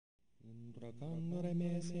Rakandore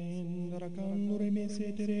mesin, rakandore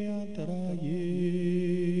mesetere ataraye.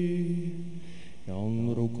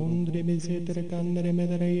 Yandro kundre mesetere kandere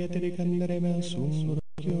medere yetere kandere mesundro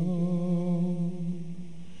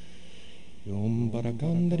Yom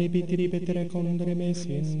parakandere pitiri petere kondre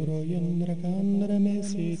mesindro yandra kandere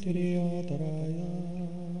mesetere ataraya.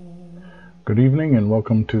 Good evening and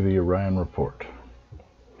welcome to the Orion Report.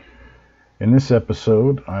 In this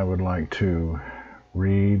episode, I would like to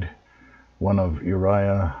read one of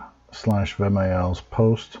Uriah/Vemael's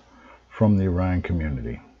posts from the Orion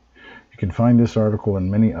community. You can find this article and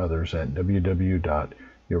many others at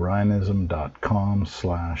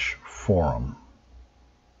www.urionism.com/forum.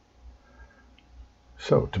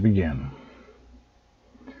 So, to begin,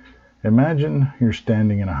 imagine you're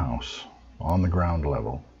standing in a house on the ground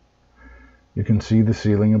level. You can see the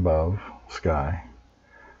ceiling above, sky,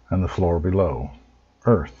 and the floor below,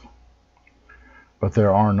 earth. But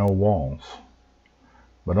there are no walls,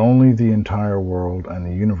 but only the entire world and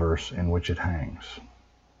the universe in which it hangs.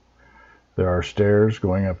 There are stairs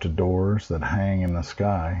going up to doors that hang in the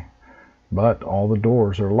sky, but all the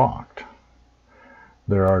doors are locked.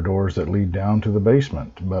 There are doors that lead down to the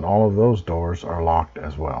basement, but all of those doors are locked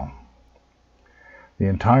as well. The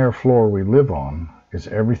entire floor we live on is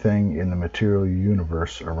everything in the material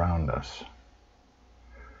universe around us.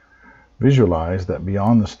 Visualize that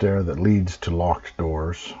beyond the stair that leads to locked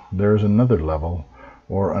doors, there is another level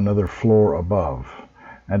or another floor above,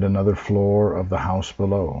 and another floor of the house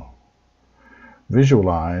below.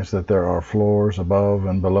 Visualize that there are floors above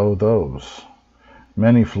and below those,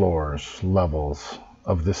 many floors, levels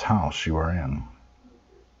of this house you are in.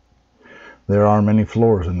 There are many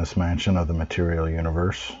floors in this mansion of the material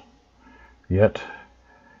universe, yet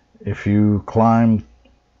if you climb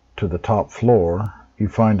to the top floor, you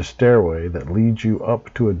find a stairway that leads you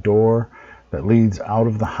up to a door that leads out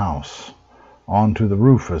of the house, onto the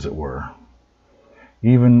roof as it were.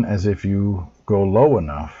 Even as if you go low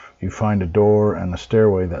enough, you find a door and a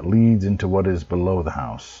stairway that leads into what is below the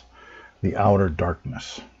house, the outer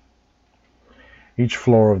darkness. Each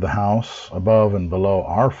floor of the house, above and below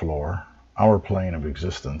our floor, our plane of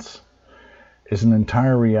existence, is an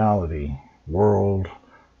entire reality, world,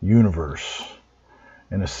 universe,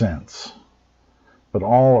 in a sense. But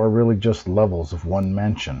all are really just levels of one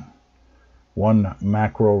mansion, one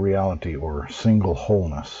macro reality or single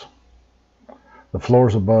wholeness. The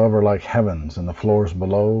floors above are like heavens and the floors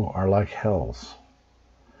below are like hells.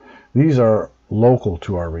 These are local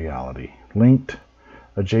to our reality, linked,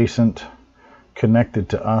 adjacent, connected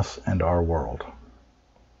to us and our world.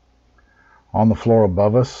 On the floor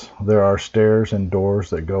above us, there are stairs and doors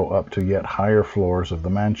that go up to yet higher floors of the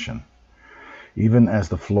mansion. Even as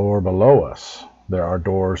the floor below us, there are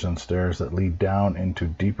doors and stairs that lead down into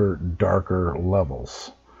deeper, darker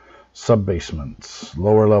levels, sub-basements,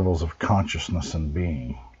 lower levels of consciousness and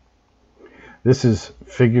being. This is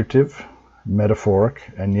figurative, metaphoric,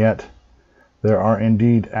 and yet there are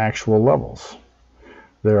indeed actual levels.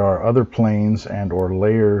 There are other planes and or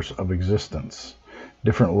layers of existence,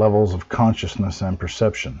 different levels of consciousness and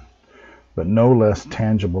perception, but no less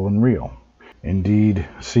tangible and real, indeed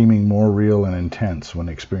seeming more real and intense when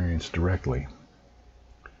experienced directly.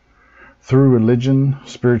 Through religion,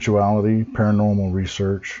 spirituality, paranormal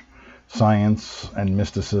research, science and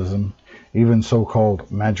mysticism, even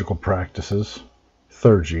so-called magical practices,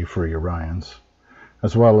 theurgy for Urians,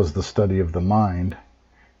 as well as the study of the mind,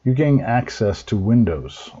 you gain access to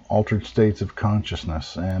windows, altered states of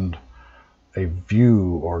consciousness, and a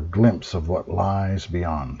view or glimpse of what lies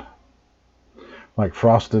beyond. Like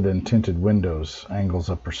frosted and tinted windows, angles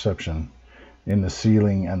of perception in the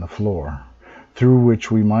ceiling and the floor, through which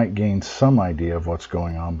we might gain some idea of what's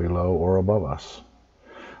going on below or above us.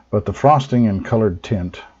 But the frosting and colored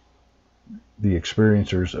tint, the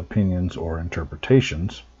experiencer's opinions or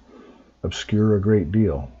interpretations, obscure a great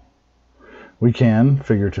deal. We can,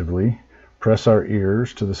 figuratively, press our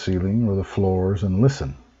ears to the ceiling or the floors and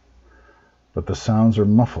listen, but the sounds are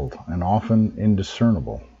muffled and often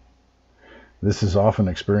indiscernible. This is often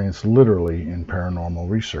experienced literally in paranormal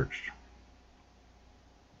research.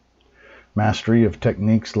 Mastery of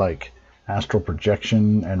techniques like astral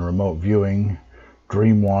projection and remote viewing,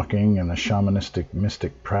 dream walking, and the shamanistic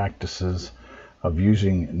mystic practices of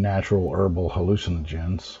using natural herbal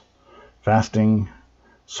hallucinogens, fasting,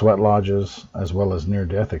 sweat lodges, as well as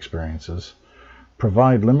near-death experiences,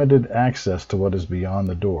 provide limited access to what is beyond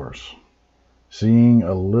the doors, seeing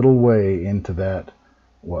a little way into that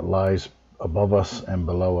what lies above us and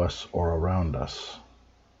below us or around us.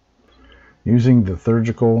 Using the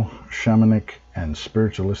theurgical, shamanic, and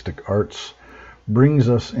spiritualistic arts brings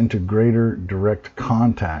us into greater direct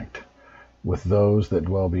contact with those that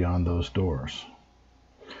dwell beyond those doors.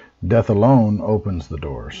 Death alone opens the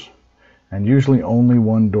doors, and usually only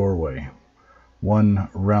one doorway, one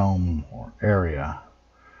realm or area,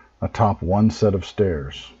 atop one set of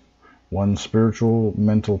stairs, one spiritual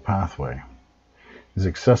mental pathway, is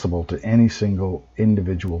accessible to any single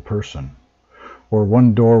individual person, or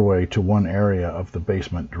one doorway to one area of the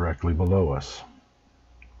basement directly below us.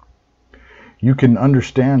 You can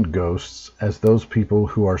understand ghosts as those people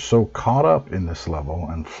who are so caught up in this level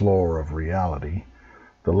and floor of reality,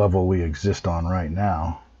 the level we exist on right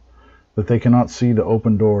now, that they cannot see the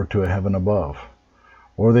open door to a heaven above,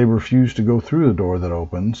 or they refuse to go through the door that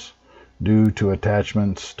opens due to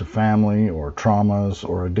attachments to family or traumas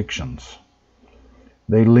or addictions.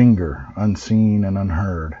 They linger unseen and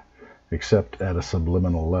unheard, except at a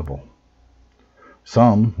subliminal level.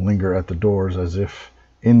 Some linger at the doors as if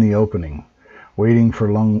in the opening, waiting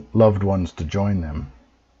for loved ones to join them.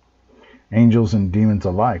 Angels and demons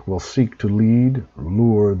alike will seek to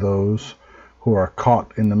lure those who are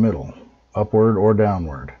caught in the middle, upward or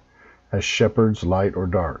downward, as shepherds light or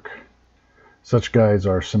dark. Such guides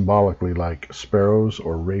are symbolically like sparrows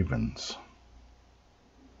or ravens.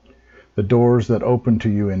 The doors that open to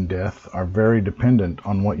you in death are very dependent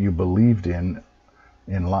on what you believed in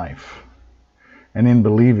life. And in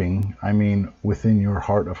believing, I mean within your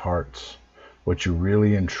heart of hearts, what you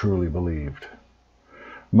really and truly believed.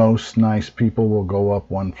 Most nice people will go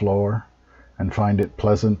up one floor and find it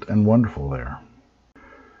pleasant and wonderful there.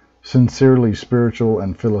 Sincerely spiritual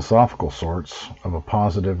and philosophical sorts of a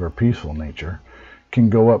positive or peaceful nature can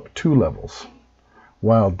go up 2 levels,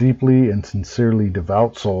 while deeply and sincerely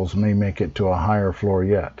devout souls may make it to a higher floor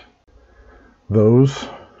yet. Those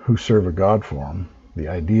who serve a God form, the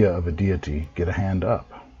idea of a deity, get a hand up.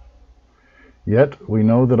 Yet we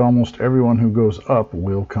know that almost everyone who goes up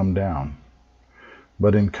will come down.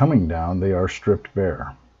 But in coming down, they are stripped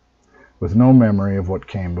bare, with no memory of what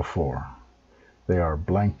came before. They are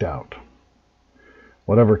blanked out.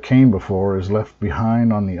 Whatever came before is left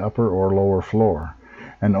behind on the upper or lower floor,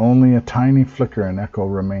 and only a tiny flicker and echo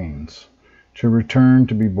remains, to return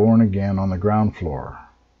to be born again on the ground floor.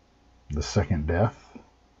 The second death.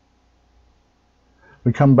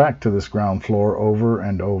 We come back to this ground floor over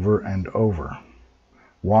and over and over.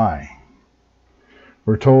 Why?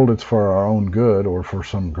 We're told it's for our own good or for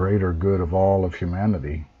some greater good of all of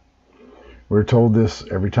humanity. We're told this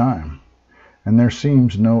every time, and there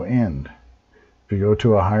seems no end. If you go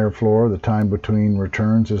to a higher floor, the time between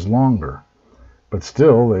returns is longer, but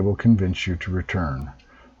still they will convince you to return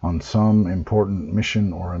on some important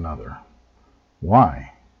mission or another.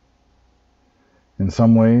 Why? In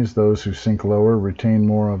some ways, those who sink lower retain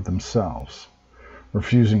more of themselves,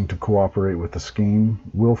 refusing to cooperate with the scheme,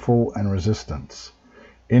 willful and resistance.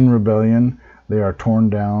 In rebellion, they are torn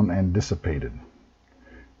down and dissipated.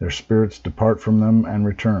 Their spirits depart from them and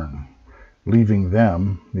return, leaving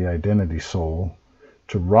them, the identity soul,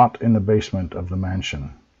 to rot in the basement of the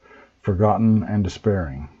mansion, forgotten and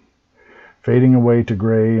despairing, fading away to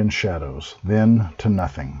gray and shadows, then to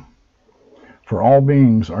nothing. For all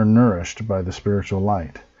beings are nourished by the spiritual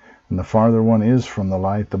light, and the farther one is from the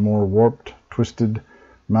light, the more warped, twisted,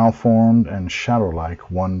 malformed, and shadow-like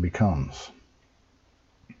one becomes.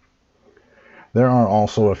 There are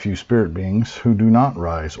also a few spirit beings who do not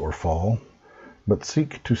rise or fall, but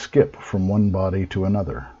seek to skip from one body to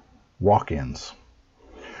another, walk-ins,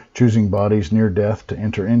 choosing bodies near death to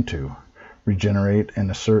enter into, regenerate, and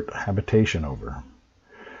assert habitation over.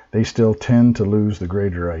 They still tend to lose the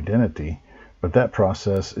greater identity, but that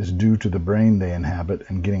process is due to the brain they inhabit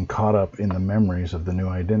and getting caught up in the memories of the new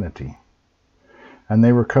identity. And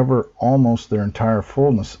they recover almost their entire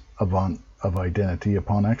fullness of identity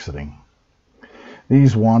upon exiting.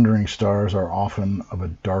 These wandering stars are often of a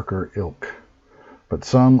darker ilk, but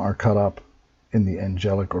some are caught up in the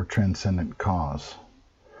angelic or transcendent cause.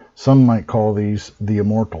 Some might call these the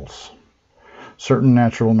immortals. Certain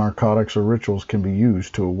natural narcotics or rituals can be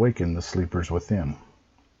used to awaken the sleepers within.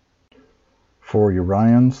 For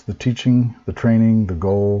Urians, the teaching, the training, the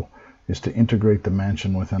goal is to integrate the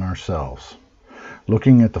mansion within ourselves,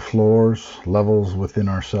 looking at the floors, levels within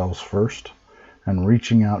ourselves first, and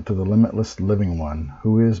reaching out to the limitless living one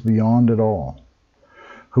who is beyond it all,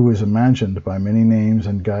 who is imagined by many names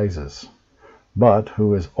and guises, but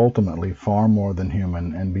who is ultimately far more than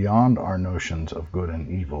human and beyond our notions of good and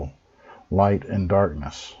evil, light and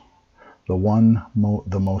darkness, the one,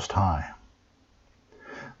 the Most High.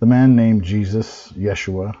 The man named Jesus,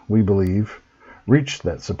 Yeshua, we believe, reached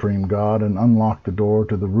that supreme God and unlocked the door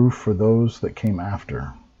to the roof for those that came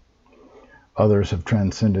after. Others have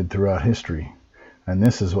transcended throughout history, and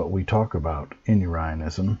this is what we talk about in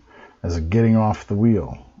Urianism, as a getting off the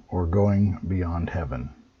wheel or going beyond heaven.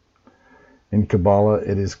 In Kabbalah,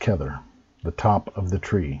 it is Kether, the top of the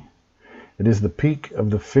tree. It is the peak of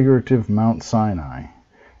the figurative Mount Sinai.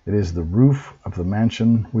 It is the roof of the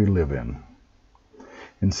mansion we live in.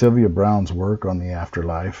 In Sylvia Browne's work on the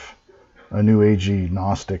afterlife, a New Agey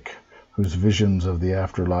Gnostic whose visions of the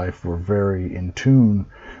afterlife were very in tune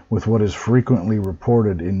with what is frequently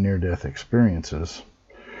reported in near-death experiences,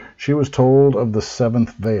 she was told of the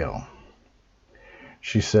seventh veil.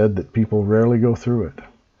 She said that people rarely go through it,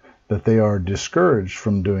 that they are discouraged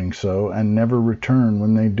from doing so and never return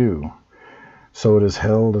when they do, so it is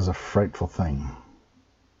held as a frightful thing.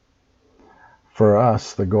 For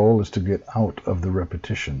us, the goal is to get out of the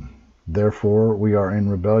repetition. Therefore, we are in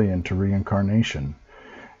rebellion to reincarnation,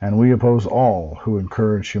 and we oppose all who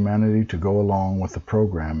encourage humanity to go along with the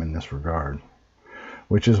program in this regard,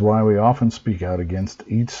 which is why we often speak out against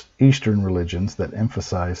Eastern religions that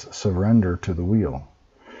emphasize surrender to the wheel.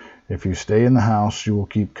 If you stay in the house, you will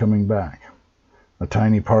keep coming back. A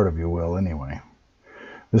tiny part of you will, anyway.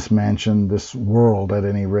 This mansion, this world at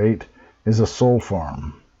any rate, is a soul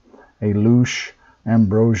farm, a louche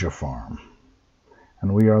ambrosia farm,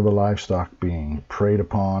 and we are the livestock being preyed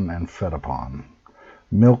upon and fed upon,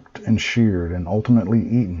 milked and sheared and ultimately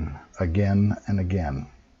eaten again and again.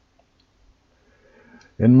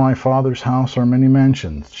 In my Father's house are many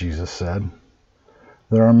mansions, Jesus said.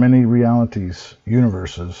 There are many realities,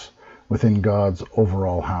 universes, within God's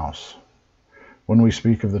overall house. When we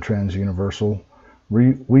speak of the transuniversal,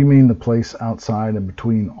 we mean the place outside and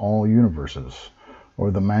between all universes,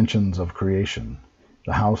 or the mansions of creation,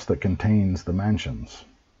 the house that contains the mansions.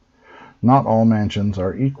 Not all mansions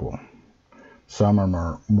are equal. Some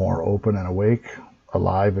are more open and awake,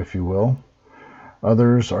 alive if you will.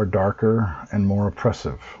 Others are darker and more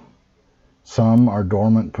oppressive. Some are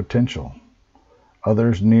dormant potential.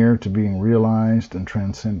 Others near to being realized and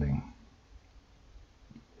transcending.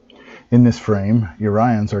 In this frame,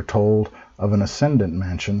 Urians are told of an ascendant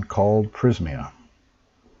mansion called Prismia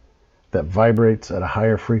that vibrates at a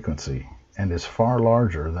higher frequency and is far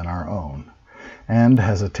larger than our own, and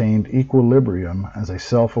has attained equilibrium as a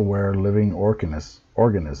self-aware living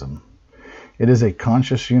organism. It is a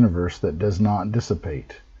conscious universe that does not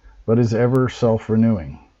dissipate, but is ever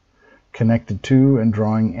self-renewing, connected to and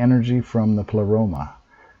drawing energy from the pleroma,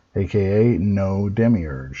 aka no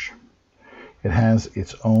demiurge. It has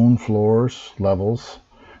its own floors, levels,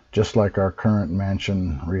 just like our current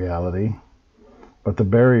mansion reality, but the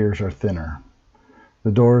barriers are thinner.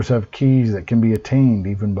 The doors have keys that can be attained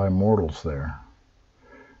even by mortals there.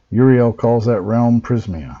 Uriel calls that realm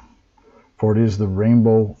Prismia, for it is the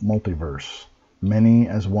rainbow multiverse, many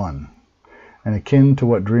as one, and akin to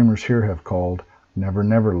what dreamers here have called Never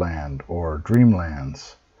Never Land or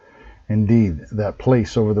Dreamlands. Indeed, that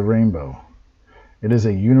place over the rainbow. It is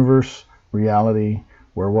a universe reality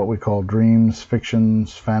where what we call dreams,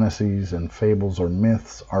 fictions, fantasies, and fables or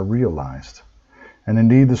myths are realized, and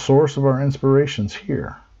indeed the source of our inspirations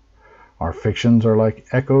here. Our fictions are like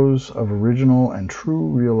echoes of original and true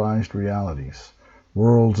realized realities,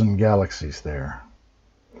 worlds and galaxies there.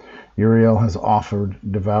 Uriel has offered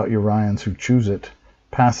devout Urians who choose it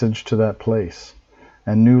passage to that place,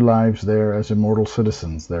 and new lives there as immortal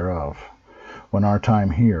citizens thereof, when our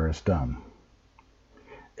time here is done.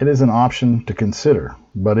 It is an option to consider,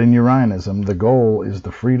 but in Urianism, the goal is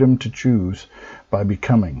the freedom to choose by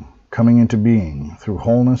becoming, coming into being through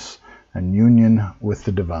wholeness and union with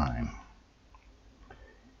the divine.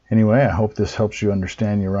 Anyway, I hope this helps you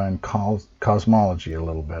understand Urian cosmology a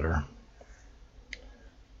little better.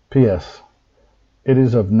 P.S. It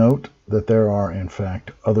is of note that there are, in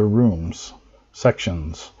fact, other rooms,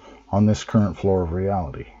 sections, on this current floor of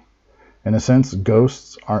reality. In a sense,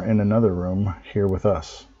 ghosts are in another room here with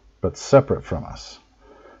us, but separate from us.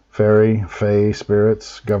 Fairy, fae,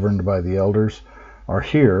 spirits, governed by the elders, are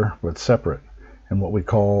here, but separate, in what we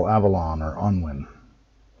call Avalon or Unwin.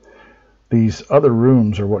 These other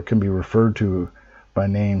rooms are what can be referred to by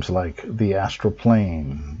names like the astral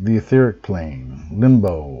plane, the etheric plane,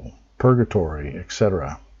 limbo, purgatory,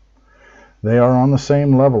 etc. They are on the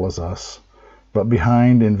same level as us, but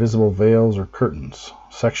behind invisible veils or curtains,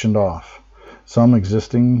 sectioned off, some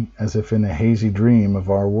existing as if in a hazy dream of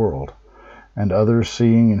our world, and others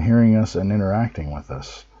seeing and hearing us and interacting with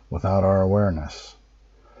us without our awareness.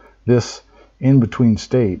 This in-between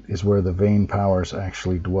state is where the vain powers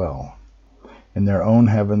actually dwell, in their own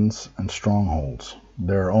heavens and strongholds,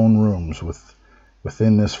 their own rooms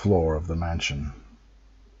within this floor of the mansion.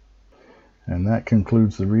 And that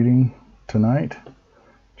concludes the reading tonight.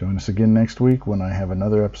 Join us again next week when I have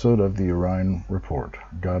another episode of the Urian Report.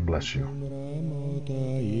 God bless you.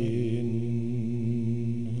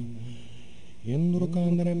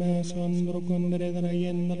 sandro condere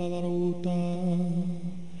traienda la daruta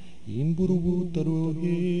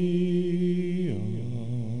imburubuttaruhe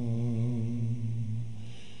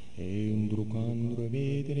e undrucandro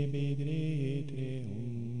vedere